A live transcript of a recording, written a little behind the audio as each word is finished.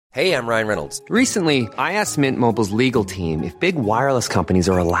Hey, I'm Ryan Reynolds. Recently, I asked Mint Mobile's legal team if big wireless companies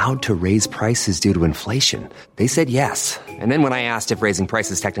are allowed to raise prices due to inflation. They said yes. And then when I asked if raising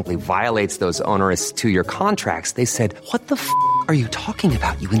prices technically violates those onerous two-year contracts, they said, "What the f*** are you talking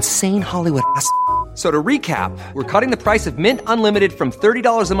about, you insane Hollywood ass?" So to recap, we're cutting the price of Mint Unlimited from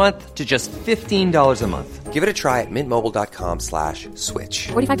 $30 a month to just $15 a month. Give it a try at mintmobile.com/switch.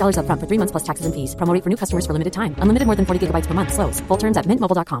 $45 up front for 3 months plus taxes and fees. Promo rate for new customers for limited time. Unlimited more than 40 gigabytes per month. Slows full terms at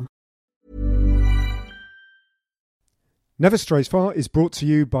mintmobile.com. Never Strays Far is brought to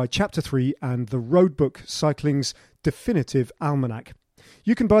you by Chapter 3 and the Roadbook Cycling's definitive almanac.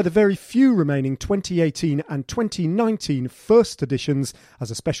 You can buy the very few remaining 2018 and 2019 first editions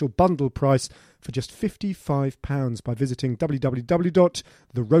as a special bundle price for just £55 by visiting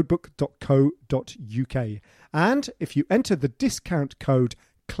www.theroadbook.co.uk. And if you enter the discount code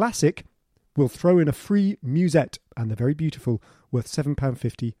CLASSIC, we'll throw in a free musette, and they're very beautiful, worth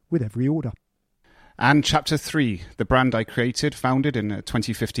 £7.50 with every order. And Chapter 3, the brand I created, founded in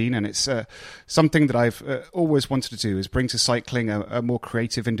 2015, and it's something that I've always wanted to do, is bring to cycling a more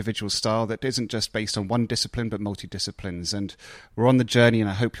creative individual style that isn't just based on one discipline, but multi-disciplines. And we're on the journey,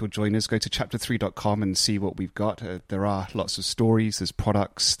 and I hope you'll join us. Go to chapter3.com and see what we've got. There are lots of stories, there's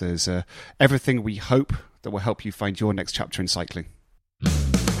products, there's everything we hope that will help you find your next chapter in cycling.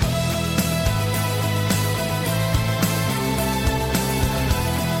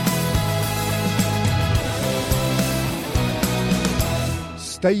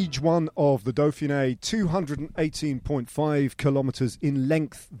 Stage 1 of the Dauphiné, 218.5 kilometres in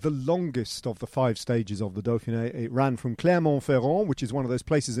length, the longest of the 5 stages of the Dauphiné. It ran from Clermont-Ferrand, which is one of those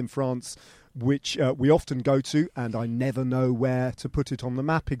places in France which we often go to, and I never know where to put it on the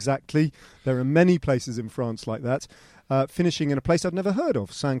map exactly. There are many places in France like that. Finishing in a place I've never heard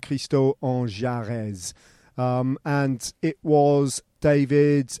of, Saint-Christophe-en-Jarez. And it was,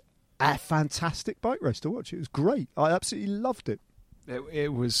 David, a fantastic bike race to watch. It was great. I absolutely loved it.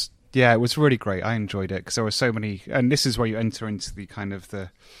 It was really great. I enjoyed it because there were so many, and this is where you enter into the kind of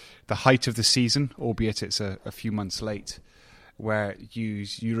the height of the season, albeit it's a few months late, where you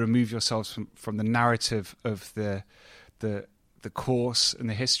remove yourselves from the narrative of the course and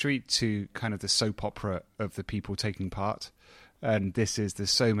the history to kind of the soap opera of the people taking part. And there's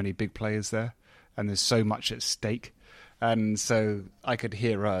so many big players there, and there's so much at stake, and so I could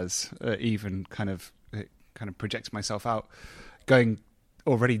hear us even kind of project myself out, going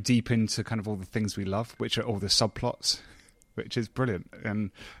already deep into kind of all the things we love, which are all the subplots, which is brilliant.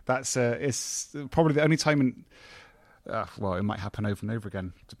 And that's it's probably the only time in well, it might happen over and over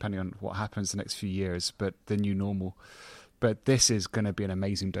again depending on what happens the next few years, but the new normal. But this is going to be an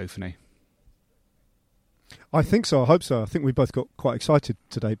amazing Dauphiné. I think so. I hope so. I think we both got quite excited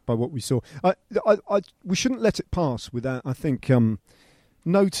today by what we saw. We shouldn't let it pass without, I think,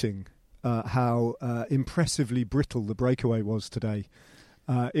 noting how impressively brittle the breakaway was today.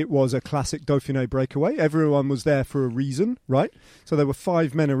 It was a classic Dauphiné breakaway. Everyone was there for a reason, right? So there were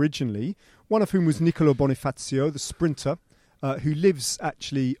 5 men originally, one of whom was Niccolò Bonifacio, the sprinter, who lives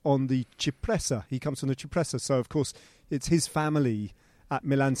actually on the Cipressa. He comes from the Cipressa, so of course it's his family at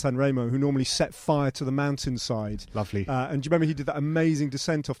Milan-San Remo who normally set fire to the mountainside. Lovely. And do you remember he did that amazing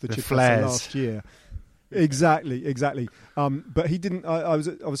descent off the Cipressa flares last year? Exactly. But he didn't. I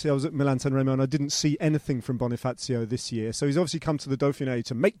was at Milan-San Remo and I didn't see anything from Bonifacio this year. So he's obviously come to the Dauphiné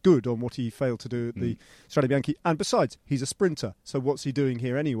to make good on what he failed to do at the Strade Bianche. And besides, he's a sprinter. So what's he doing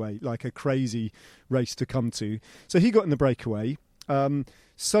here anyway? Like a crazy race to come to. So he got in the breakaway.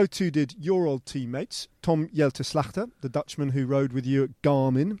 So too did your old teammates, Tom Jelte-Slachter, the Dutchman who rode with you at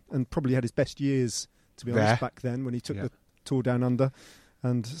Garmin and probably had his best years, to be honest, back then when he took the Tour Down Under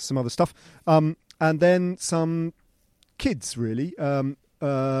and some other stuff. And then some kids, really. There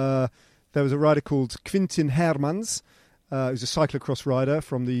was a rider called Quintin Hermans, who's a cyclocross rider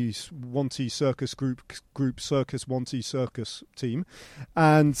from the Wanty Circus group Circus Wanty Circus team.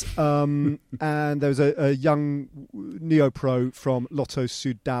 And there was a young neo-pro from Lotto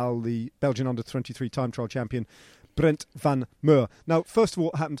Soudal, the Belgian under-23 time trial champion, Brent van Meer. Now, first of all,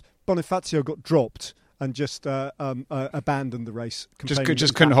 what happened, Bonifacio got dropped and just abandoned the race.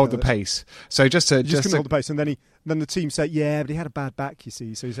 Just couldn't hold the pace. So just couldn't hold the pace, and then the team said, "Yeah, but he had a bad back, you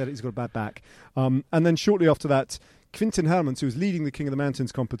see." So he said he's got a bad back. And then shortly after that, Quintin Hermans, who was leading the King of the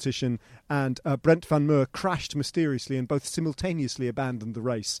Mountains competition, and Brent van Meer crashed mysteriously and both simultaneously abandoned the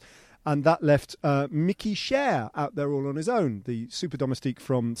race. And that left Mickey Scher out there all on his own, the super domestique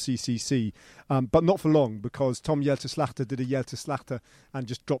from CCC. But not for long, because Tom Jelte-Slachter did a Jelte-Slachter and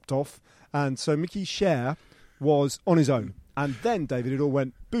just dropped off. And so Mickey Scher was on his own. And then, David, it all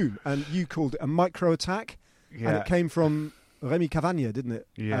went boom. And you called it a micro-attack. Yeah. And it came from Remy Cavagna, didn't it?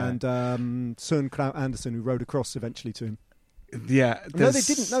 Yeah. And Søren Kragh Andersen, who rode across eventually to him. Yeah. No, they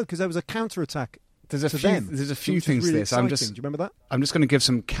didn't. No, because there was a counter-attack. There's a few which things was to really this. exciting. Do you remember that? I'm just going to give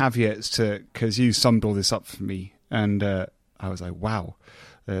some caveats to, because you summed all this up for me, and I was like, wow,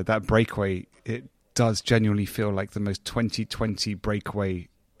 that breakaway, it does genuinely feel like the most 2020 breakaway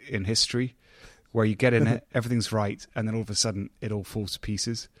in history, where you get in it, everything's right, and then all of a sudden it all falls to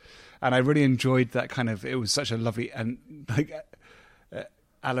pieces. And I really enjoyed that kind of, it was such a lovely and like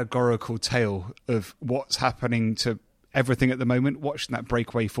allegorical tale of what's happening to everything at the moment, watching that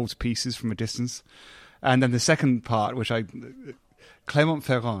breakaway fall to pieces from a distance. And then the second part, which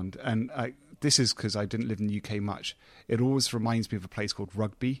Clermont-Ferrand, and this is because I didn't live in the UK much, it always reminds me of a place called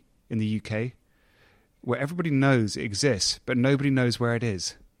Rugby in the UK, where everybody knows it exists, but nobody knows where it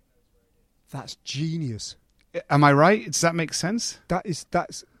is. That's genius. Am I right? Does that make sense?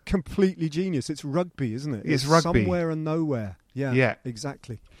 That's completely genius. It's rugby, isn't it? It's rugby. Somewhere and nowhere. Yeah,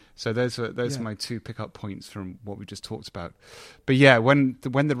 exactly. So those are my two pickup points from what we just talked about. But yeah, when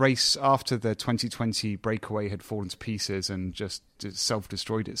the race after the 2020 breakaway had fallen to pieces and just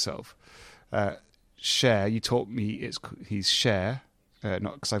self-destroyed itself, Cher, you taught me he's Cher,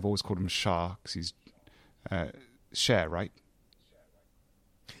 not because I've always called him Shah, because he's Cher, right?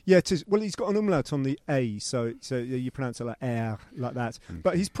 Yeah, it is. Well, he's got an umlaut on the A, so you pronounce it like air, like that.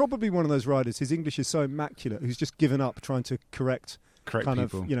 But he's probably one of those riders. His English is so immaculate, who's just given up trying to correct kind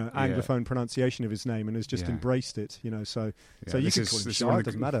people. of Anglophone pronunciation of his name and has just embraced it. So you can call him Shah. It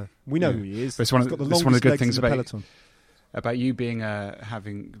doesn't matter. We know who he is. It's one of the good things about you being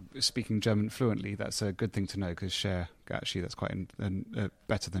speaking German fluently. That's a good thing to know, because Cher, actually, that's quite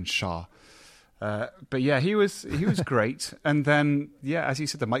better than Shah. But yeah, he was great. And then, yeah, as you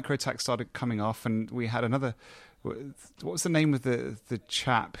said, the micro attack started coming off, and we had another. What was the name of the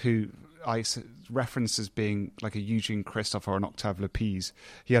chap who I referenced as being like a Eugene Christophe or an Octave Lepise?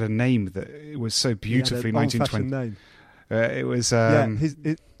 He had a name that it was so beautifully 1920. Name. It was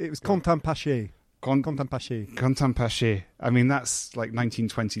it was Quentin Paché. Quentin Paché. Quentin Paché. I mean, that's like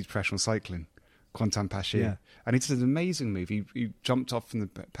 1920s professional cycling. Quentin Paché. Yeah. And he did an amazing move. He jumped off from the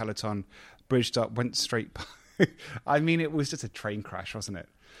peloton, bridged up, went straight. I mean, it was just a train crash, wasn't it?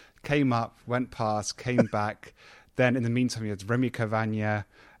 Came up, went past, came back. Then in the meantime, you had Remy Cavagna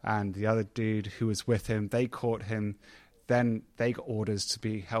and the other dude who was with him. They caught him. Then they got orders to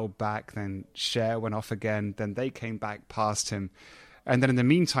be held back. Then Cher went off again. Then they came back past him. And then in the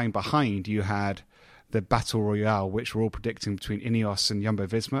meantime, behind, you had the battle royale, which we're all predicting between Ineos and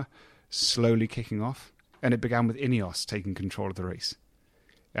Jumbo-Visma, slowly kicking off. And it began with Ineos taking control of the race.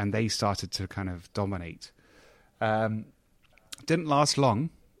 And they started to kind of dominate. Didn't last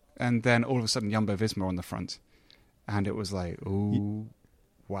long. And then all of a sudden, Jumbo-Visma on the front. And it was like, oh,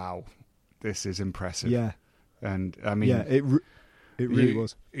 wow, this is impressive. Yeah. And I mean... Yeah, it really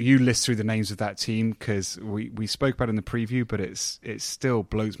was. You list through the names of that team, because we spoke about it in the preview, but it still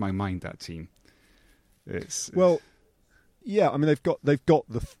blows my mind, that team. Yeah, I mean they've got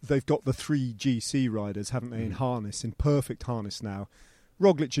the three GC riders, haven't they, in harness, in perfect harness now.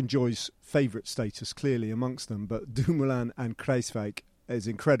 Roglic enjoys favourite status clearly amongst them, but Dumoulin and Kruijswijk is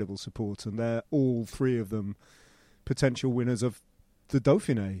incredible support, and they're all three of them potential winners of the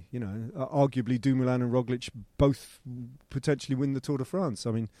Dauphiné. Arguably Dumoulin and Roglic both potentially win the Tour de France.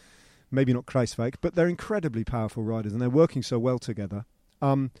 I mean, maybe not Kruijswijk, but they're incredibly powerful riders, and they're working so well together.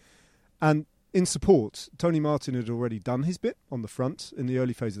 And in support, Tony Martin had already done his bit on the front in the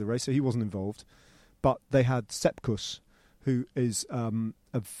early phase of the race, so he wasn't involved. But they had Sepkus, who is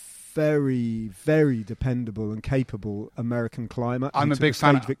a very, very dependable and capable American climber. I'm a big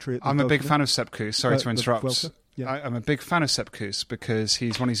fan of Sepkus. Sorry to interrupt. Yeah. I'm a big fan of Sepkus because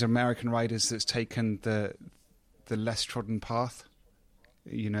he's one of these American riders that's taken the less trodden path.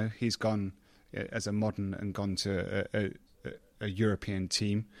 He's gone as a modern and gone to a European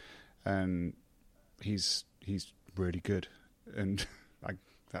team, and he's really good. And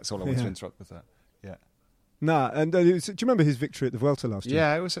that's all I want to interrupt with that. Yeah. Nah, and do you remember his victory at the Vuelta last year?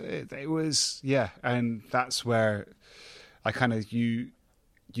 Yeah, it was, and that's where I kind of you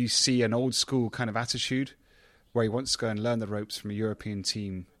see an old school kind of attitude where he wants to go and learn the ropes from a European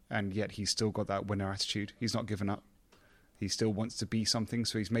team, and yet he's still got that winner attitude. He's not given up. He still wants to be something,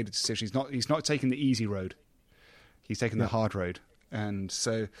 so he's made a decision. He's not taking the easy road. He's taking the hard road. And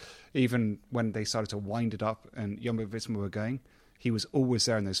so even when they started to wind it up and Jumbo-Visma were going, he was always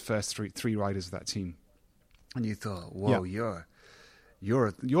there in those first three riders of that team. And you thought, whoa, you're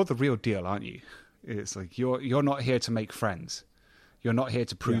the real deal, aren't you? It's like you're not here to make friends. You're not here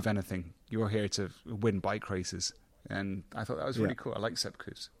to prove anything. You're here to win bike races. And I thought that was really cool. I like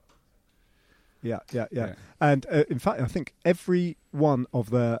Sepkus. Yeah. And in fact, I think every one of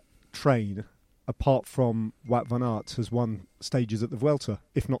the train, apart from Wout van Aert, has won stages at the Vuelta,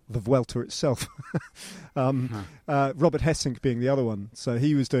 if not the Vuelta itself. Robert Hessink being the other one. So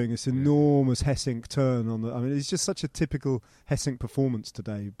he was doing this enormous Hessink turn on the. I mean, it's just such a typical Hessink performance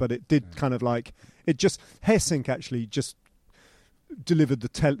today. But it did kind of like it. Just Hessink actually just delivered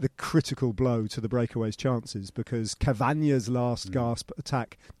the critical blow to the breakaways' chances, because Cavagna's last gasp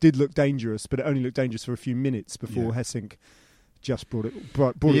attack did look dangerous, but it only looked dangerous for a few minutes before Hessink just brought it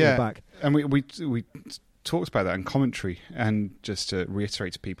all back. And we talked about that in commentary, and just to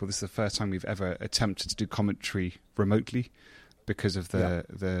reiterate to people, this is the first time we've ever attempted to do commentary remotely because of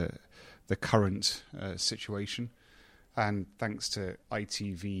the current situation. And thanks to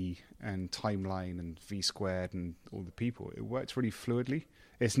ITV and Timeline and V Squared and all the people, it worked really fluidly.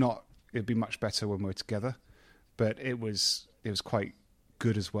 It'd be much better when we're together, but it was quite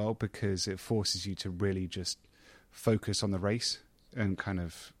good as well, because it forces you to really just focus on the race and kind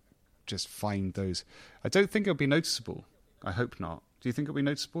of just find those. I don't think it'll be noticeable. I hope not. Do you think it'll be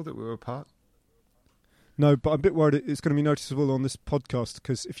noticeable that we were apart? No, but I'm a bit worried it's going to be noticeable on this podcast,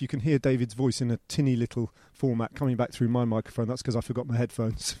 because if you can hear David's voice in a tinny little format coming back through my microphone, that's because I forgot my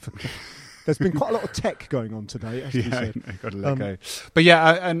headphones. There's been quite a lot of tech going on today. I've got to let go. But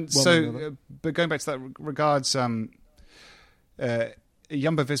but going back to that regards,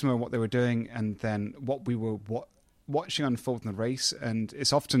 Jumbo-Visma and what they were doing, and then what we were watching unfold in the race. And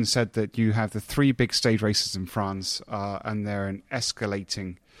it's often said that you have the three big stage races in France, and they're an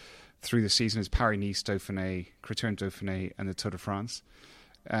escalating through the season as Paris-Nice, Dauphiné, Criterium Dauphiné, and the Tour de France.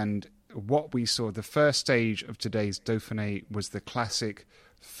 And what we saw, the first stage of today's Dauphiné was the classic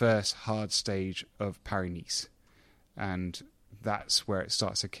first hard stage of Paris-Nice. And that's where it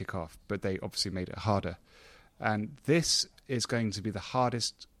starts to kick off. But they obviously made it harder. And this is going to be the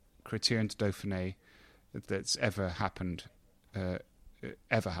hardest Criterium Dauphiné that's ever happened.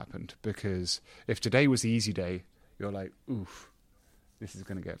 Because if today was the easy day, you're like, oof, this is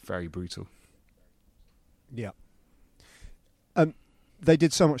going to get very brutal. Yeah. They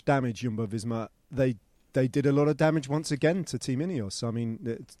did so much damage, Jumbo-Visma. They did a lot of damage once again to Team Ineos. I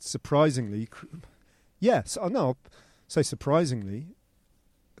mean, surprisingly, yes, I'll say surprisingly,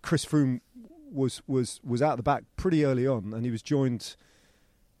 Chris Froome was out the back pretty early on, and he was joined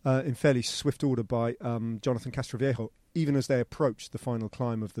in fairly swift order by Jonathan Castroviejo, even as they approached the final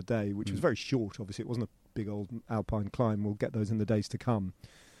climb of the day, which was very short. Obviously, it wasn't a big old alpine climb. We'll get those in the days to come.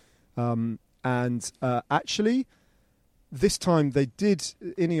 Actually, this time they did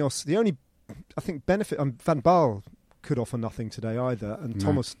Ineos. The only, I think, benefit, Van Baal could offer nothing today either, and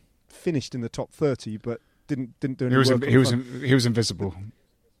Thomas finished in the top 30, but didn't do any work. He was invisible.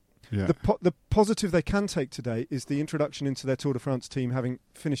 Yeah. The positive they can take today is the introduction into their Tour de France team, having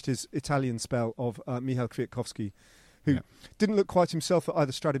finished his Italian spell, of Michał Kwiatkowski, who didn't look quite himself at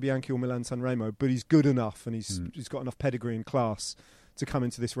either Strade Bianche or Milan-San Remo, but he's good enough, and he's got enough pedigree and class to come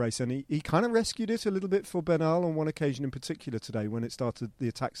into this race. And he kind of rescued it a little bit for Bernal on one occasion in particular today, when the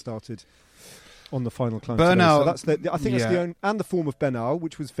attack started on the final climb. Bernal, so that's that's the only, and the form of Bernal,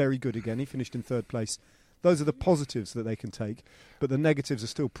 which was very good again. He finished in third place. Those are the positives that they can take, but the negatives are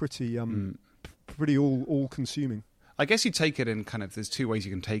still pretty all-consuming. I guess you take it in kind of, there's two ways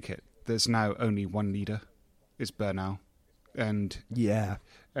you can take it. There's now only one leader, it's Bernal. And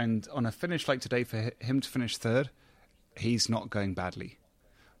on a finish like today, for him to finish third, he's not going badly.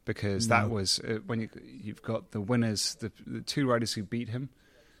 Because that was, when you've got the winners, the two riders who beat him,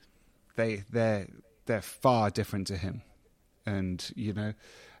 they're far different to him. And,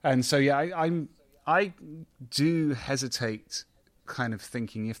 so I do hesitate kind of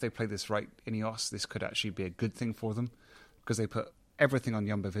thinking, if they play this right, Ineos, this could actually be a good thing for them, because they put everything on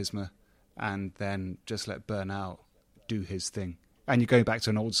Jumbo-Visma and then just let Bernal do his thing. And you're going back to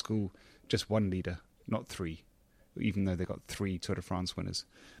an old school, just one leader, not three, even though they got 3 Tour de France winners.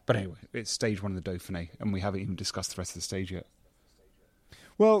 But anyway, it's stage 1 of the Dauphiné, and we haven't even discussed the rest of the stage yet.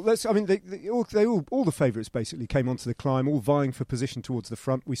 Well, all the favourites basically came onto the climb, all vying for position towards the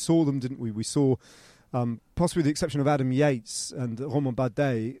front. We saw them, didn't we? We saw, possibly with the exception of Adam Yates and Romain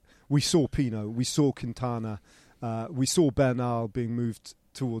Bardet, we saw Pinot, we saw Quintana, we saw Bernal being moved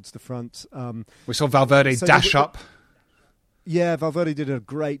towards the front. We saw Valverde dash up. Yeah, Valverde did a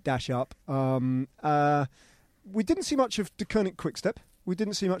great dash up. We didn't see much of De Koning Quickstep. We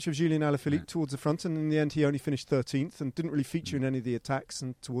didn't see much of Julien Alaphilippe towards the front, and in the end he only finished 13th and didn't really feature in any of the attacks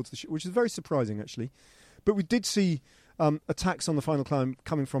and towards the which is very surprising, actually. But we did see attacks on the final climb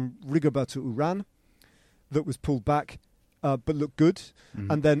coming from Rigoberto Urán that was pulled back, but looked good.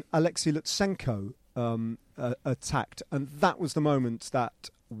 And then Alexei Lutsenko attacked, and that was the moment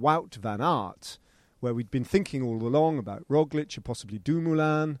that Wout van Aert, where we'd been thinking all along about Roglic or possibly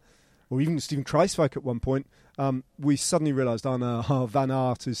Dumoulin, or even Steven Kruijswijk at one point, we suddenly realised, Van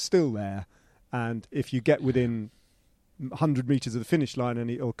Aert is still there. And if you get within 100 metres of the finish line,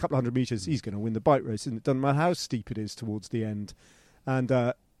 or a couple of hundred metres, he's going to win the bike race. And it doesn't matter how steep it is towards the end. And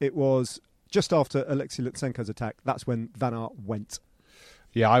it was just after Alexei Lutsenko's attack, that's when Van Aert went.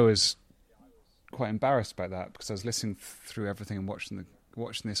 Yeah, I was quite embarrassed by that because I was listening through everything and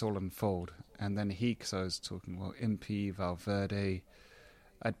watching this all unfold. And then because I was talking, Impey, Valverde,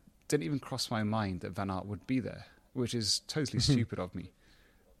 I didn't even cross my mind that Van Aert would be there, which is totally stupid of me.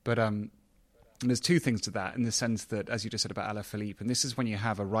 But there's two things to that in the sense that, as you just said about Alaphilippe, and this is when you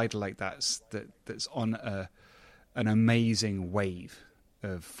have a rider like that's on an amazing wave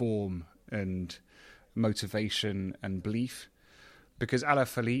of form and motivation and belief, because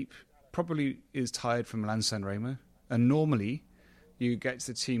Alaphilippe probably is tired from Milan-San Remo, and normally you get to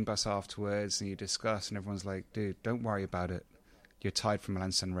the team bus afterwards and you discuss and everyone's like, dude, don't worry about it, you're tired from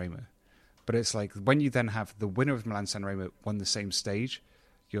Milan-San Remo. But it's like when you then have the winner of Milan-San Remo won the same stage,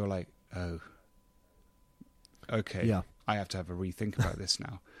 you're like, oh, okay, yeah, I have to have a rethink about this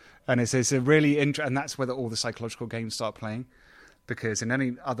now. And it's a really and that's where all the psychological games start playing, because in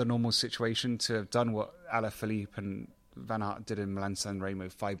any other normal situation, to have done what Alaphilippe and Van Aert did in Milan-San Remo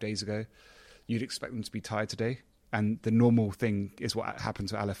 5 days ago, you'd expect them to be tired today. And the normal thing is what happened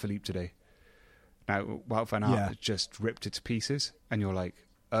to Alaphilippe today. Now, Wout van Aert just ripped it to pieces, and you're like,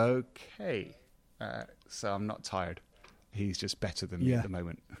 okay, so I'm not tired. He's just better than me at the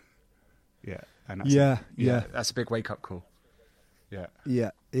moment. Yeah, and that's that's a big wake-up call.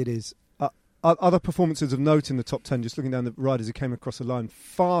 Yeah, it is. Other performances of note in the top 10, just looking down the riders who came across the line,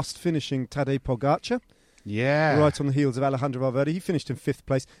 fast finishing Tadej Pogacar. Yeah. Right on the heels of Alejandro Valverde. He finished in 5th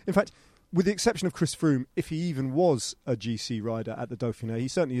place. In fact, with the exception of Chris Froome, if he even was a GC rider at the Dauphiné, he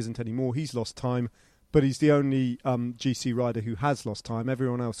certainly isn't anymore. He's lost time, but he's the only GC rider who has lost time.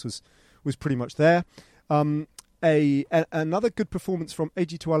 Everyone else was pretty much there. Another good performance from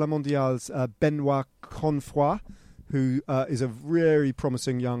Étoile Mondiale's Benoit Confoy, who is a very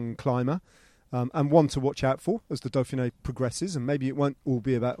promising young climber, and one to watch out for as the Dauphiné progresses, and maybe it won't all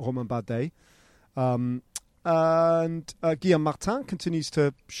be about Romain Bardet. And Guillaume Martin continues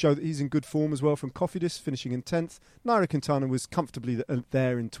to show that he's in good form as well from Cofidis, finishing in 10th. Nairo Quintana was comfortably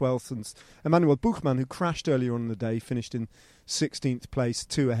there in 12th. And Emmanuel Buchmann, who crashed earlier on in the day, finished in 16th place,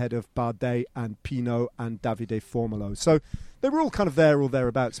 2 ahead of Bardet and Pinot and Davide Formolo. So they were all kind of there or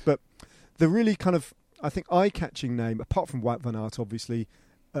thereabouts. But the really kind of, I think, eye-catching name, apart from Wout van Aert, obviously,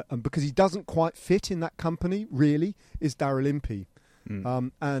 and because he doesn't quite fit in that company, really, is Daryl Impey.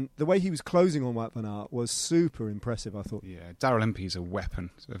 And the way he was closing on Wout van Aert was super impressive, I thought. Yeah, Daryl Impey's a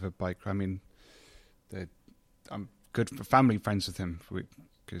weapon of a biker. I mean, I'm good for family friends with him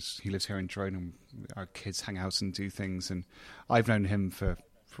because he lives here in Drone and our kids hang out and do things. And I've known him for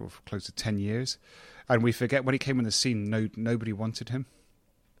close to 10 years. And we forget when he came on the scene, nobody wanted him.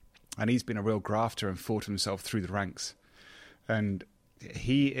 And he's been a real grafter and fought himself through the ranks. And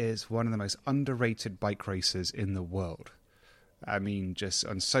he is one of the most underrated bike racers in the world. I mean, just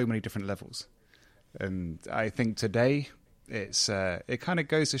on so many different levels. And I think today it kind of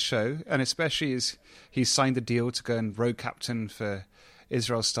goes to show, and especially as he's signed the deal to go and road captain for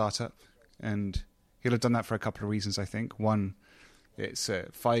Israel Startup, and he'll have done that for a couple of reasons, I think. One, it's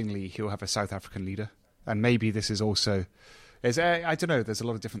finally he'll have a South African leader, and maybe this is also, I don't know, there's a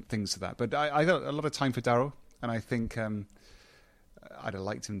lot of different things to that. But I got a lot of time for Daryl, and I think I'd have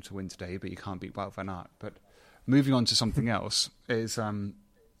liked him to win today, but you can't beat Wout van Aert. But moving on to something else is... I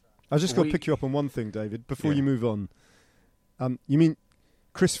was just going to pick you up on one thing, David, before you move on. You mean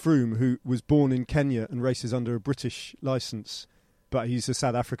Chris Froome, who was born in Kenya and races under a British licence, but he's a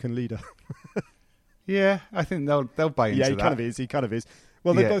South African leader? Yeah, I think they'll buy into that. Yeah, he kind of is.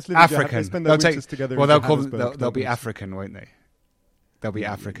 Well, they both live African. in Johannesburg. They spend their winters together in Johannesburg. They'll be African, won't they? They'll be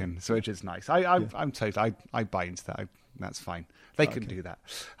African, so which is nice. I'm totally... I buy into that. That's fine. They can do that.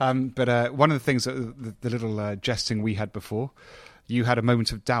 But one of the things, the little jesting we had before, you had a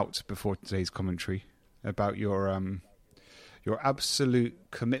moment of doubt before today's commentary about your absolute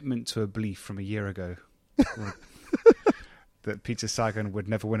commitment to a belief from a year ago that Peter Sagan would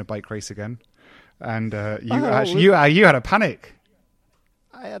never win a bike race again, and you had a panic.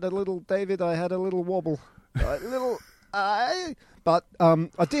 I had a little wobble, but I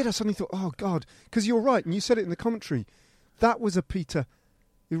did. I suddenly thought, oh God, because you're right, and you said it in the commentary. That was a Peter.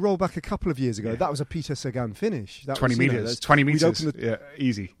 You roll back a couple of years ago. Yeah. That was a Peter Sagan finish. That 20 metres. 20 metres. Yeah,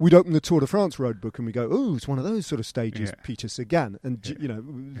 easy. We'd open the Tour de France road book and we go, oh, it's one of those sort of stages, Peter Sagan, and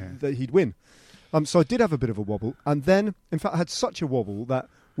that he'd win. So I did have a bit of a wobble, and then, in fact, I had such a wobble that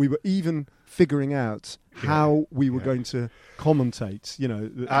we were even figuring out how we were going to commentate. You know,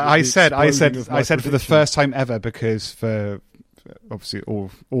 I said for the prediction. first time ever, because for obviously all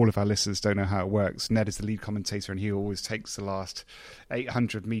of our listeners don't know how it works. Ned is the lead commentator, and he always takes the last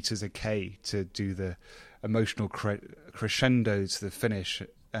 800 meters a K to do the emotional crescendo to the finish.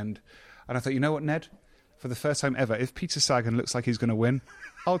 And I thought, you know what, Ned? For the first time ever, if Peter Sagan looks like he's going to win,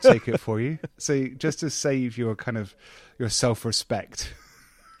 I'll take it for you. So just to save your your self-respect,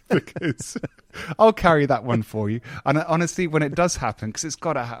 because I'll carry that one for you. And honestly, when it does happen, because it's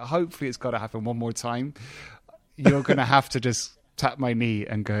got to, hopefully it's got to happen one more time, you're going to have to just tap my knee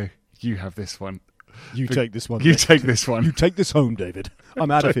and go, "You have this one. You take this one. You take this one. You take this home, David.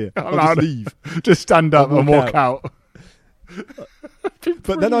 I'm out of here. I'll just leave. Just stand up and walk out."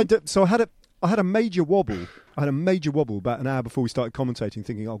 But then I did. So I had a major wobble. I had a major wobble about an hour before we started commentating,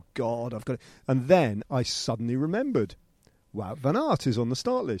 thinking, "Oh God, I've got it." And then I suddenly remembered, Wout van Aert is on the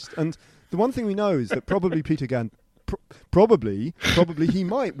start list. And the one thing we know is that probably Peter Sagan, probably he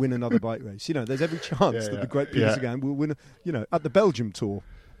might win another bike race. You know, there's every chance that the great Peter Sagan will win. At the Belgium Tour.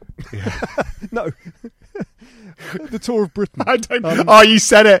 Yeah. No, the Tour of Britain. I don't. You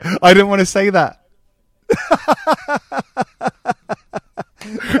said it. I didn't want to say that.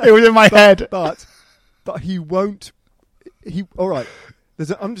 It was in my head. But he won't. All right.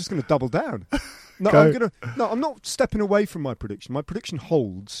 I'm just going to double down. No, I'm not stepping away from my prediction. My prediction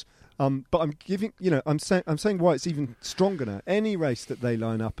holds. But I'm giving. I'm saying why it's even stronger now. Any race that they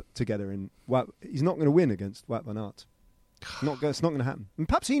line up together in, he's not going to win against Wout van Aert. It's not going to happen. And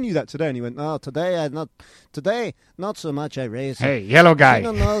perhaps he knew that today, and he went, today not so much I race. Hey, yellow guy. I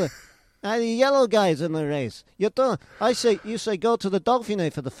don't know. The yellow guy's in the race. You say go to the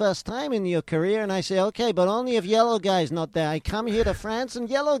Dauphiné for the first time in your career, and I say, okay, but only if yellow guy's not there. I come here to France and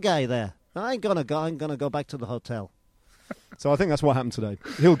yellow guy there. I ain't gonna go. I'm gonna go back to the hotel. So I think that's what happened today.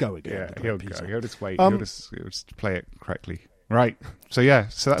 He'll go again. Yeah, he'll go. He'll just wait. He'll just play it correctly. Right. So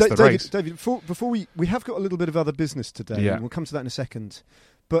that's the race. David, before we have got a little bit of other business today, and we'll come to that in a second.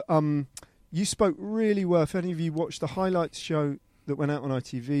 But you spoke really well. If any of you watched the highlights show that went out on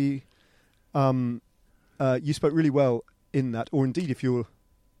ITV, you spoke really well in that. Or indeed, if you're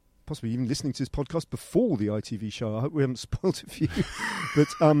possibly even listening to this podcast before the ITV show, I hope we haven't spoiled it for you. But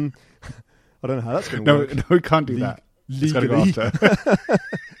I don't know how that's going to work. No, we can't do that. Legally. It's got to go after.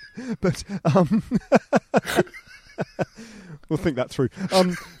 But we'll think that through.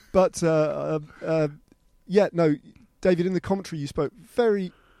 David, in the commentary you spoke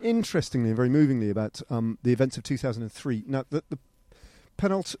very interestingly and very movingly about the events of 2003. Now, the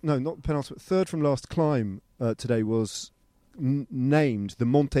third from last climb today was named the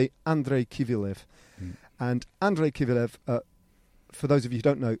Monte Andrei Kivilev. And Andrei Kivilev, for those of you who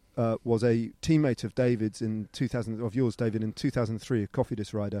don't know, was a teammate of David's yours, David, in 2003, a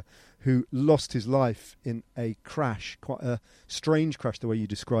Cofidis rider who lost his life in a crash, quite a strange crash, the way you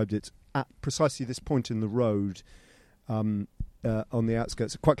described it, at precisely this point in the road on the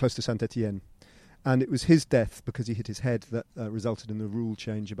outskirts, quite close to Saint-Étienne. And it was his death because he hit his head that resulted in the rule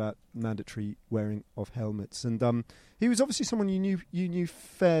change about mandatory wearing of helmets. And he was obviously someone you knew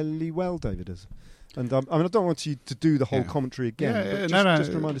fairly well, David, And I don't want you to do the whole commentary again. But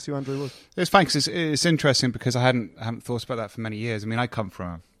just remind us who Andrei was. It's fine because it's interesting because I haven't thought about that for many years. I mean, I come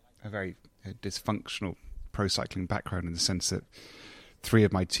from a very dysfunctional pro cycling background in the sense that 3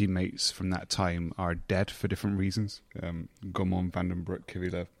 of my teammates from that time are dead for different reasons. Gaumont, Vandenbroek,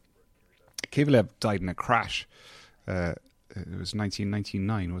 Kivilev. Kivilev died in a crash. It was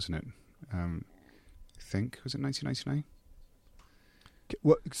 1999, wasn't it? I think. Was it 1999?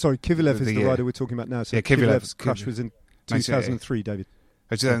 Sorry, Kivilev is the rider we're talking about now. So Kivilev's crash was in 2003, David.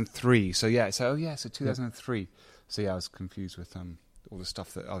 2003. So 2003. So I was confused with all the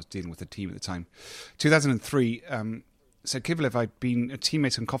stuff that I was dealing with the team at the time. 2003. So Kivilev, I'd been a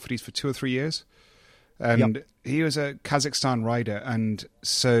teammate on Cofidis for 2 or 3 years, and he was a Kazakhstan rider. And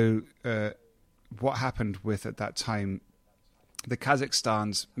so what happened with at that time, the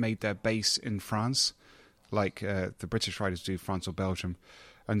Kazakhstans made their base in France, like the British riders do, France or Belgium.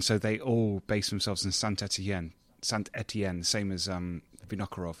 And so they all based themselves in Saint-Étienne, same as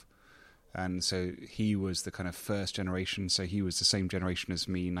Vinokurov. And so he was the kind of first generation, so he was the same generation as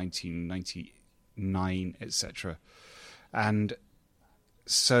me, 1999, etc. And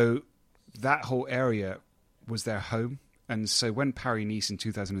so that whole area was their home. And so when Paris-Nice in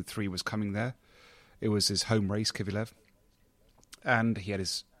 2003 was coming there, it was his home race, Kivilev. And he had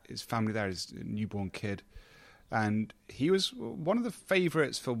his family there, his newborn kid. And he was one of the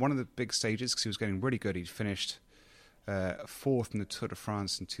favourites for one of the big stages because he was getting really good. He'd finished 4th in the Tour de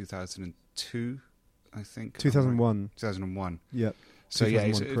France in 2002, I think. 2001. 2001. Yeah. So yeah,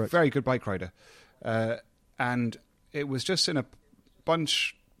 he's a correct. very good bike rider. And it was just in a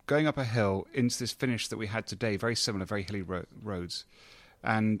bunch going up a hill into this finish that we had today, very similar, very hilly roads.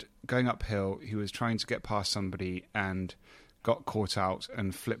 And going uphill, he was trying to get past somebody and got caught out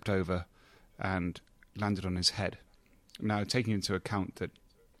and flipped over and landed on his head. Now, taking into account that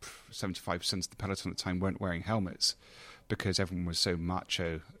 75% of the peloton at the time weren't wearing helmets because everyone was so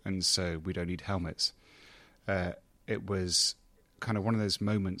macho and so we don't need helmets, it was kind of one of those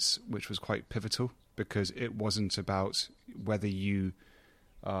moments which was quite pivotal because it wasn't about whether you...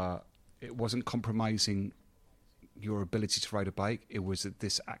 it wasn't compromising your ability to ride a bike. It was that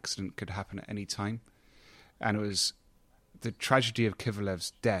this accident could happen at any time. And it was the tragedy of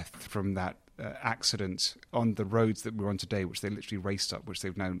Kivelev's death from that accident on the roads that we're on today, which they literally raced up, which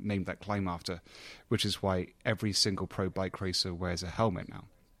they've now named that climb after, which is why every single pro bike racer wears a helmet now.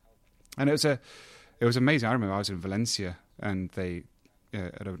 And it was amazing. I remember I was in Valencia and they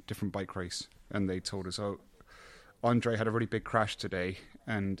at a different bike race, and they told us, "Oh, Andre had a really big crash today,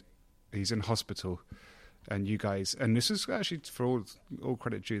 and he's in hospital." And you guys, and this is actually for all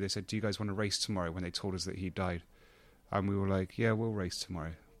credit due, they said, "Do you guys want to race tomorrow?" When they told us that he died, and we were like, "Yeah, we'll race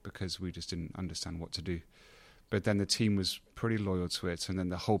tomorrow," because we just didn't understand what to do. But then the team was pretty loyal to it, and then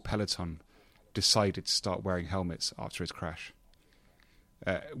the whole peloton decided to start wearing helmets after his crash,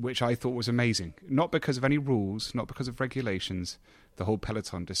 which I thought was amazing. Not because of any rules, not because of regulations. The whole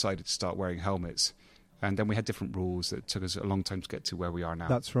peloton decided to start wearing helmets, and then we had different rules that took us a long time to get to where we are now.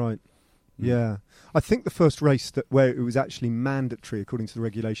 That's right. Yeah, I think the first race where it was actually mandatory according to the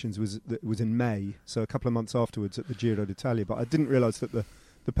regulations was in May, so a couple of months afterwards at the Giro d'Italia. But I didn't realise that the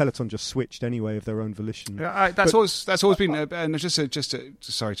peloton just switched anyway of their own volition. Yeah, that's always been, and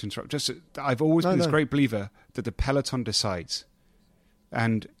sorry to interrupt. I've always been this great believer that the peloton decides,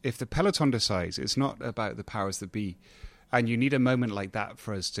 and if the peloton decides, it's not about the powers that be, and you need a moment like that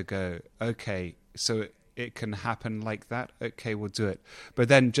for us to go, okay, so it can happen like that. Okay, we'll do it. But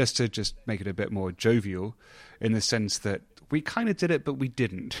then just to make it a bit more jovial, in the sense that we kind of did it, but we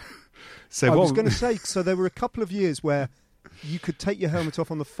didn't. So I was going to say, so there were a couple of years where you could take your helmet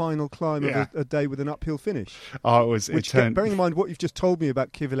off on the final climb of a day with an uphill finish. Oh, it was. Bearing in mind what you've just told me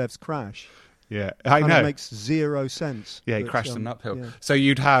about Kivelev's crash. Yeah, I know. It makes zero sense. Yeah, he crashed on an uphill. Yeah. So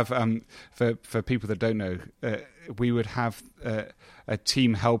you'd have, for people that don't know, we would have a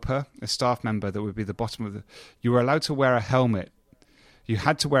team helper, a staff member that would be the bottom of the... You were allowed to wear a helmet. You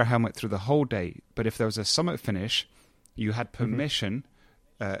had to wear a helmet through the whole day, but if there was a summit finish, you had permission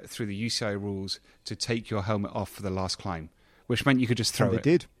through the UCI rules to take your helmet off for the last climb, which meant you could just throw it.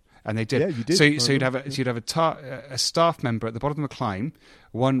 They did. And they did. Yeah, you did. So you'd have a staff member at the bottom of the climb,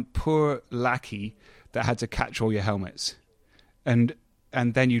 one poor lackey that had to catch all your helmets, and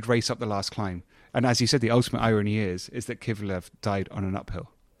then you'd race up the last climb. And as you said, the ultimate irony is that Kivelev died on an uphill.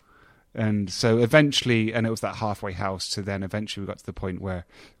 And so eventually, and it was that halfway house to then eventually we got to the point where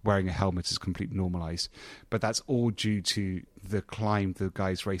wearing a helmet is completely normalised. But that's all due to the climb the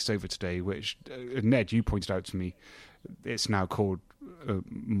guys raced over today, which, Ned, you pointed out to me, it's now called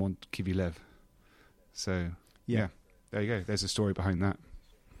Mont Kivilev. So, yeah, there you go. There's a story behind that.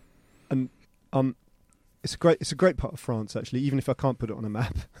 And it's a great part of France, actually, even if I can't put it on a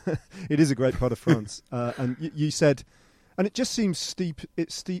map. It is a great part of France. And you said... And it just seems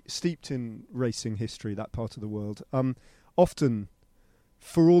steeped in racing history, that part of the world. Often,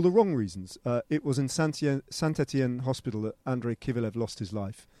 for all the wrong reasons. It was in Saint-Étienne Hospital that André Kivelev lost his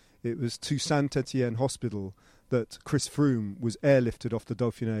life. It was to Saint-Étienne Hospital that Chris Froome was airlifted off the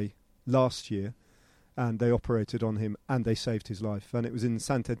Dauphiné last year, and they operated on him, and they saved his life. And it was in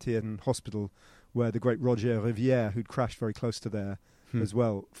Saint-Étienne Hospital where the great Roger Rivière, who'd crashed very close to there as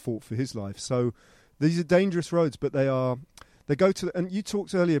well, fought for his life. So... These are dangerous roads, but they go to... And you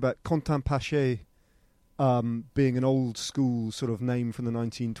talked earlier about Quentin Paché being an old school sort of name from the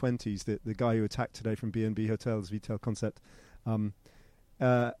 1920s, the guy who attacked today from B&B Hotels, Vital Concept. When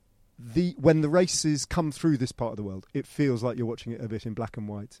the races come through this part of the world, it feels like you're watching it a bit in black and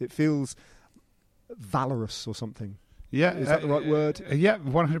white. It feels valorous or something. Yeah. Is that the right word? Yeah,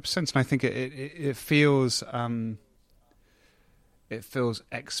 100%. And I think it feels... It feels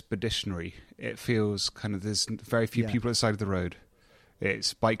expeditionary. It feels kind of there's very few people at the side of the road.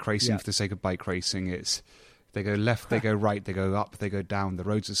 It's bike racing for the sake of bike racing. It's they go left, they go right, they go up, they go down. The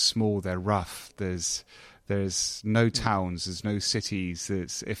roads are small, they're rough. There's no towns, there's no cities.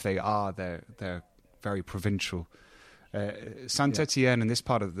 If they are, they're very provincial. Saint-Étienne in this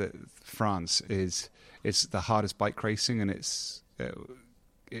part of France is the hardest bike racing, and it's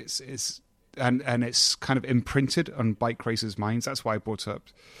And it's kind of imprinted on bike racers' minds. That's why I brought up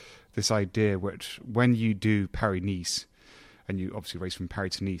this idea, which when you do Paris-Nice and you obviously race from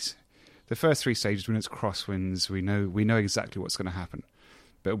Paris to Nice. The first 3 stages, when it's crosswinds, we know exactly what's going to happen.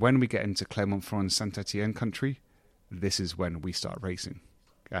 But when we get into Clermont-Ferrand, Saint-Étienne country, this is when we start racing,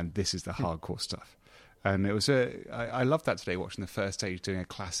 and this is the hardcore stuff. And it was I loved that today, watching the first stage, doing a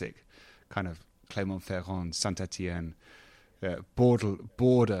classic kind of Clermont-Ferrand, Saint-Étienne,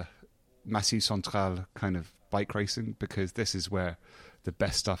 border Massif Central kind of bike racing, because this is where the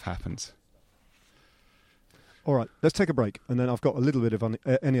best stuff happens. All right, let's take a break, and then I've got a little bit of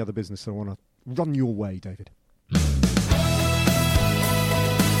any other business that I want to run your way, David.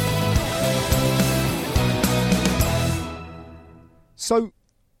 So,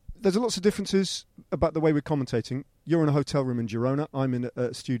 there's lots of differences about the way we're commentating. You're in a hotel room in Girona. I'm in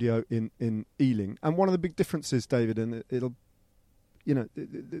a studio in Ealing. And one of the big differences, David, and it'll, you know,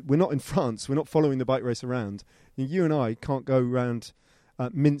 we're not in France. We're not following the bike race around. You and I can't go around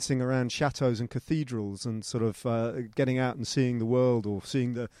mincing around chateaux and cathedrals and sort of getting out and seeing the world, or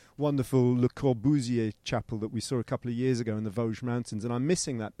seeing the wonderful Le Corbusier chapel that we saw a couple of years ago in the Vosges Mountains. And I'm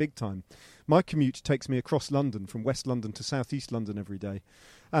missing that big time. My commute takes me across London, from West London to South East London every day.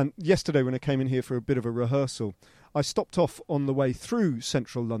 And yesterday, when I came in here for a bit of a rehearsal, I stopped off on the way through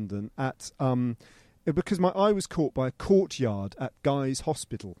central London at because my eye was caught by a courtyard at Guy's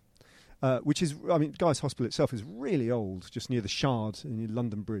Hospital, which is, I mean, Guy's Hospital itself is really old, just near the Shard in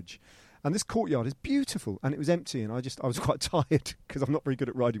London Bridge. And this courtyard is beautiful, and it was empty, and I was quite tired because I'm not very good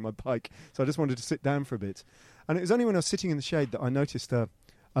at riding my bike, so I just wanted to sit down for a bit. And it was only when I was sitting in the shade that I noticed a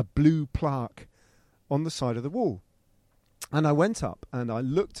blue plaque on the side of the wall. And I went up and I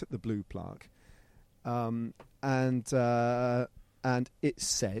looked at the blue plaque, and it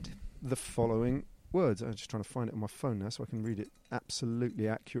said the following words. I'm just trying to find it on my phone now so I can read it absolutely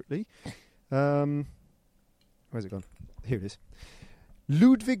accurately. Where's it gone? Here it is.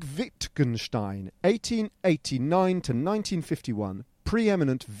 Ludwig Wittgenstein, 1889 to 1951,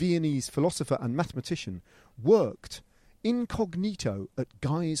 preeminent Viennese philosopher and mathematician, worked incognito at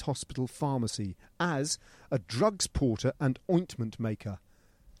Guy's Hospital Pharmacy as a drugs porter and ointment maker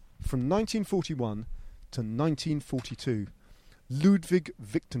from 1941 to 1942. Ludwig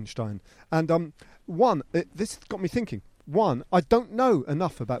Wittgenstein. And this got me thinking. One, I don't know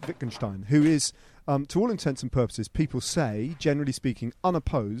enough about Wittgenstein, who is, to all intents and purposes, people say, generally speaking,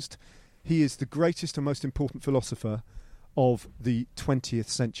 unopposed, he is the greatest and most important philosopher of the 20th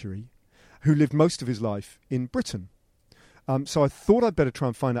century, who lived most of his life in Britain. So I thought I'd better try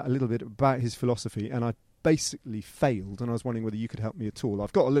and find out a little bit about his philosophy, and I basically failed, and I was wondering whether you could help me at all.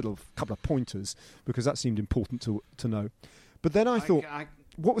 I've got a couple of pointers, because that seemed important to know. But then I thought,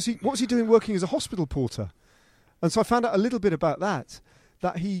 what was he doing working as a hospital porter? And so I found out a little bit about that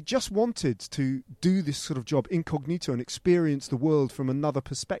he just wanted to do this sort of job incognito and experience the world from another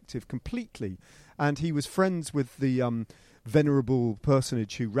perspective completely. And he was friends with the venerable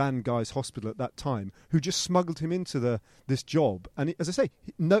personage who ran Guy's Hospital at that time, who just smuggled him into this job. And as I say,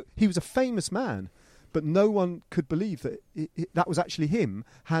 he was a famous man, but no one could believe that that was actually him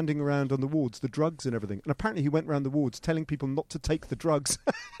handing around on the wards the drugs and everything. And apparently he went around the wards telling people not to take the drugs.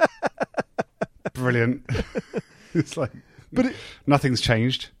 Brilliant. It's like, but nothing's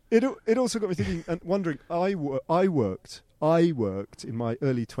changed. It also got me thinking and wondering. I worked in my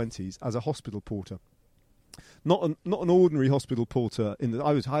early 20s as a hospital porter. Not an ordinary hospital porter.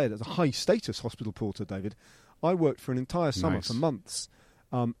 I was hired as a high status hospital porter, David. I worked for an entire summer for months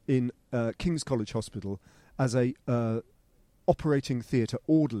in King's College Hospital as a operating theatre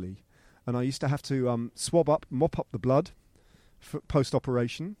orderly, and I used to have to mop up the blood for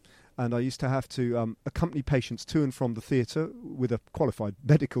post-operation. And I used to have to accompany patients to and from the theatre with a qualified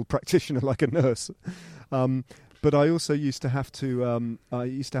medical practitioner like a nurse. But I also used to have to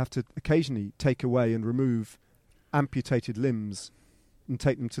occasionally take away and remove amputated limbs and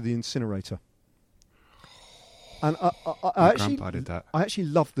take them to the incinerator. And I actually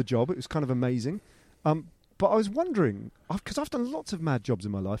loved the job. It was kind of amazing. But I was wondering, because I've done lots of mad jobs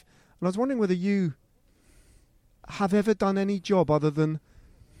in my life, and I was wondering whether you have ever done any job other than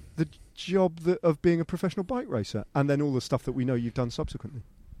the job of being a professional bike racer, and then all the stuff that we know you've done subsequently.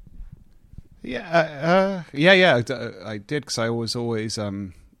 I did, because I was always,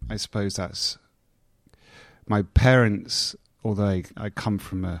 I suppose that's my parents, although I come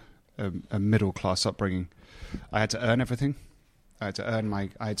from a middle-class upbringing, I had to earn everything. I had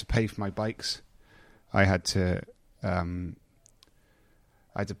to pay for my bikes. I had to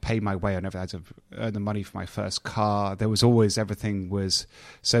pay my way. I had to earn the money for my first car. There was always, everything was...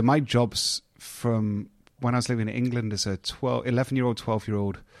 So my jobs from when I was living in England as a 11-year-old,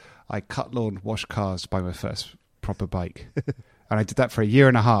 12-year-old, I cut lawn, washed cars, by my first proper bike. And I did that for a year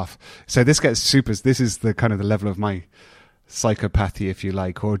and a half. So this is the kind of the level of my psychopathy, if you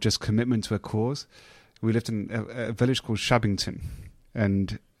like, or just commitment to a cause. We lived in a village called Shabbington,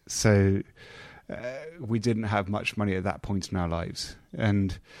 and so we didn't have much money at that point in our lives.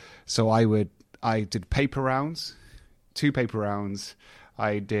 And so I did paper rounds, 2 paper rounds.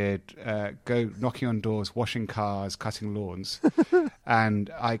 I did go knocking on doors, washing cars, cutting lawns,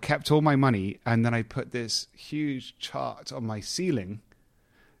 and I kept all my money. And then I put this huge chart on my ceiling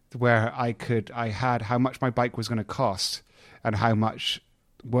where I had how much my bike was going to cost and how much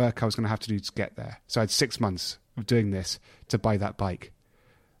work I was going to have to do to get there. So I had 6 months of doing this to buy that bike.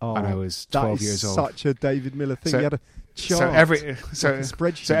 Oh, and I was 12 years old. Such a David Miller thing. You had a chart. So a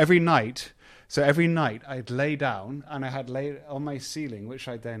spreadsheet. So every night I'd lay down and I had laid on my ceiling, which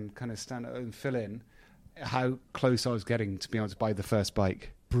I'd then kind of stand up and fill in how close I was getting to be able to buy the first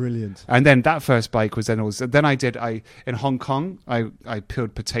bike. Brilliant. And then that first bike was then in Hong Kong I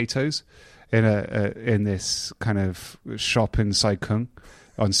peeled potatoes in this kind of shop in Sai Kung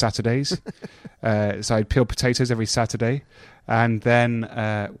on Saturdays. So I'd peel potatoes every Saturday, and then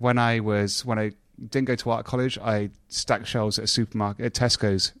when I didn't go to art college, I stacked shelves at a supermarket at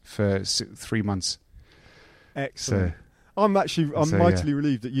Tesco's for 3 months. Excellent. I'm mightily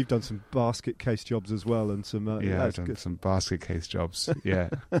relieved that you've done some basket case jobs as well, and some. I've done some basket case jobs. Yeah,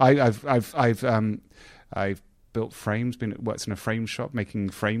 I've built frames. Worked in a frame shop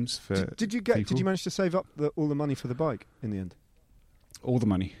making frames for. Did you manage to save up all the money for the bike in the end? All the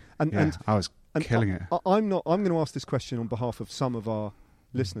money. And I was killing it. I'm going to ask this question on behalf of some of our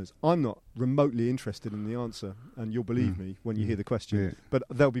listeners. I'm not remotely interested in the answer, and you'll believe me when you hear the question. Yeah. But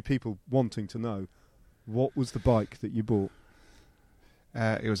there'll be people wanting to know, what was the bike that you bought?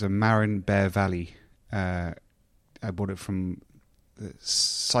 It was a Marin Bear Valley. I bought it from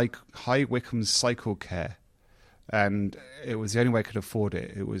High Wycombe Cycle Care, and it was the only way I could afford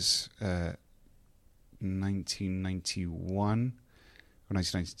it. It was 1991 or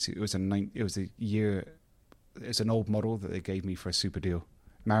 1992. It was a year. It's an old model that they gave me for a super deal.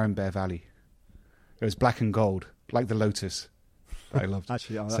 Marin Bear Valley. It was black and gold, like the Lotus. I loved.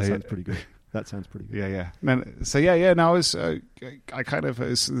 Actually, that sounds pretty good. That sounds pretty good. Yeah. No, I was. I kind of.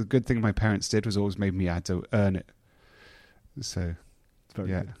 It's the good thing my parents did was always made me had to earn it. So,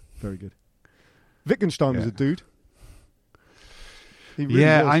 good. Very good. Wittgenstein was a dude. He really was.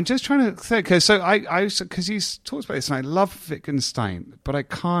 I'm just trying to think. Because he talks about this, and I love Wittgenstein, but I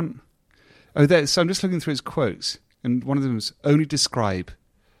can't. So I'm just looking through his quotes, and one of them is only describe,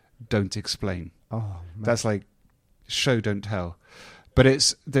 don't explain. Oh, man. That's like show, don't tell. But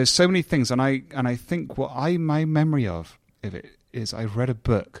there's so many things, and I think my memory of it is I read a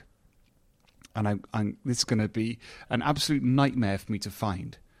book, and this is going to be an absolute nightmare for me to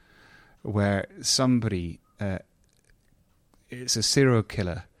find, where somebody it's a serial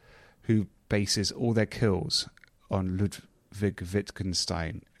killer who bases all their kills on Ludwig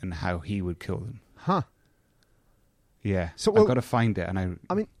Wittgenstein and how he would kill them. Huh. Yeah. So I've got to find it, and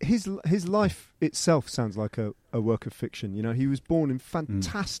I mean, his life itself sounds like a work of fiction. You know, he was born in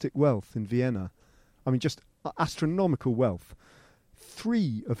fantastic wealth in Vienna. I mean, just astronomical wealth.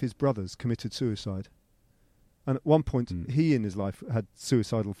 3 of his brothers committed suicide, and at one point, he in his life had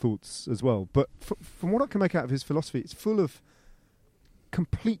suicidal thoughts as well. But from what I can make out of his philosophy, it's full of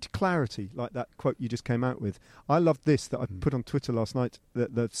complete clarity, like that quote you just came out with. I loved this that I put on Twitter last night.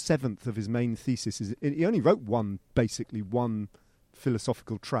 That the 7th of his main thesis is he only wrote one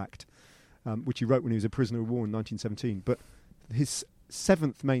philosophical tract, which he wrote when he was a prisoner of war in 1917. But his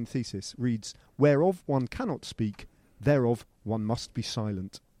 7th main thesis reads, "Whereof one cannot speak, thereof one must be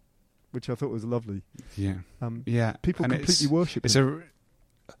silent," which I thought was lovely. Yeah, People and completely worship him.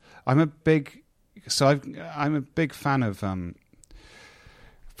 I'm a big fan of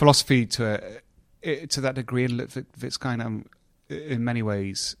philosophy to that degree, and it's kind of in many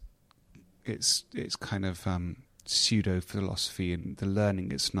ways it's kind of pseudo philosophy, and the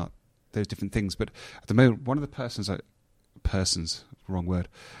learning it's not those different things. But at the moment, one of the wrong word,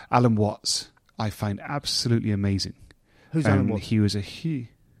 Alan Watts, I find absolutely amazing. Who's Alan Watts? He was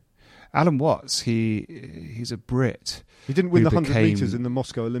Alan Watts. He's a Brit. He didn't win the 100 meters in the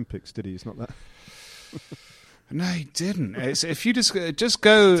Moscow Olympics, did he? It's not that. No, he didn't. If you just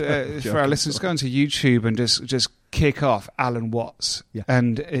go for our listeners, go onto YouTube and just kick off Alan Watts,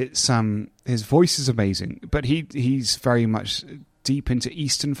 and it's his voice is amazing, but he's very much deep into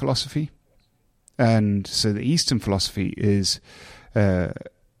Eastern philosophy, and so the Eastern philosophy is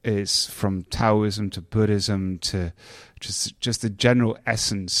from Taoism to Buddhism to just the general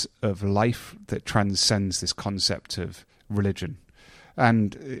essence of life that transcends this concept of religion,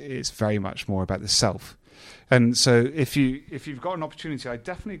 and it's very much more about the self. And so if you've got an opportunity, I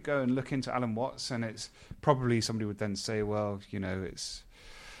definitely go and look into Alan Watts, and it's probably somebody would then say, well, it's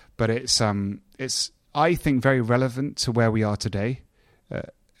I think very relevant to where we are today.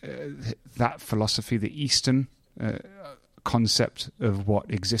 That philosophy, the Eastern concept of what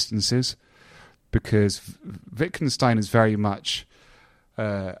existence is, because Wittgenstein is very much,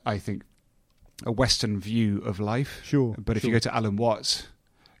 I think, a Western view of life. Sure. But if you go to Alan Watts,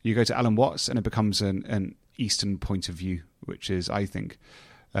 and it becomes an Eastern point of view, which is, I think,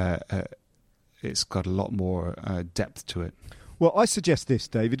 it's got a lot more depth to it. Well, I suggest this,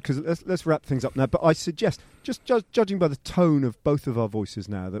 David, because let's wrap things up now. But I suggest, just judging by the tone of both of our voices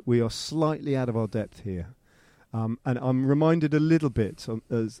now, that we are slightly out of our depth here. And I'm reminded a little bit of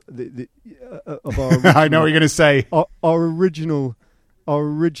our original, I know what you're going to say. Our original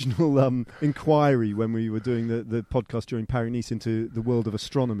inquiry when we were doing the podcast during Paris-Nice into the world of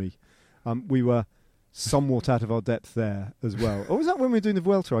astronomy. We were somewhat out of our depth there as well. Or was that when we were doing the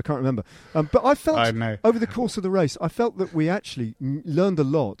Vuelta? I can't remember. But I felt over the course of the race, I felt that we actually learned a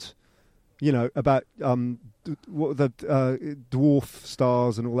lot, about what the dwarf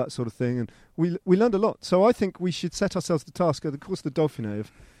stars and all that sort of thing. And we learned a lot. So I think we should set ourselves the task over the course of the Dauphiné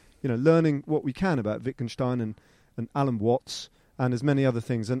of, learning what we can about Wittgenstein and Alan Watts and as many other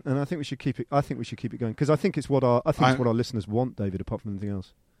things. And I think we should keep it. I think we should keep it going, because I think it's what our listeners want, David. Apart from anything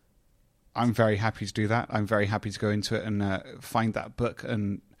else. I'm very happy to do that. I'm very happy to go into it and find that book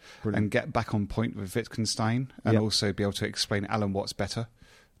and get back on point with Wittgenstein, and also be able to explain Alan Watts better.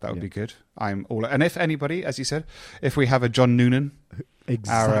 That would be good. I'm all. And if anybody, as you said, if we have a John Noonan,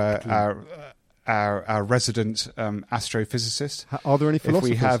 exactly. our resident astrophysicist, are there any philosophers? If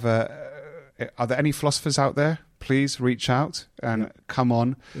we have, are there any philosophers out there? Please reach out and come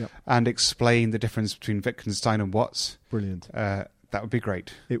on and explain the difference between Wittgenstein and Watts. Brilliant. That would be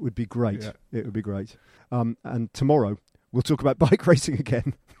great. It would be great. Yeah. It would be great. And tomorrow we'll talk about bike racing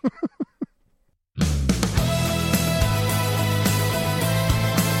again.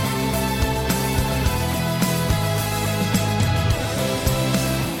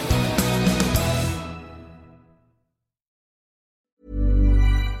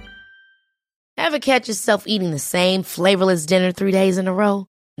 Ever catch yourself eating the same flavorless dinner 3 days in a row?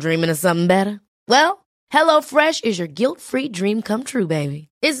 Dreaming of something better? Well, HelloFresh is your guilt-free dream come true, baby.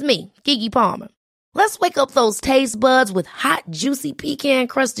 It's me, Keke Palmer. Let's wake up those taste buds with hot, juicy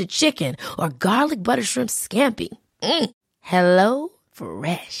pecan-crusted chicken or garlic butter shrimp scampi. Hello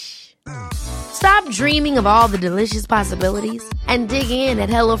Fresh. Stop dreaming of all the delicious possibilities and dig in at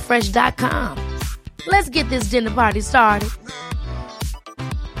HelloFresh.com. Let's get this dinner party started.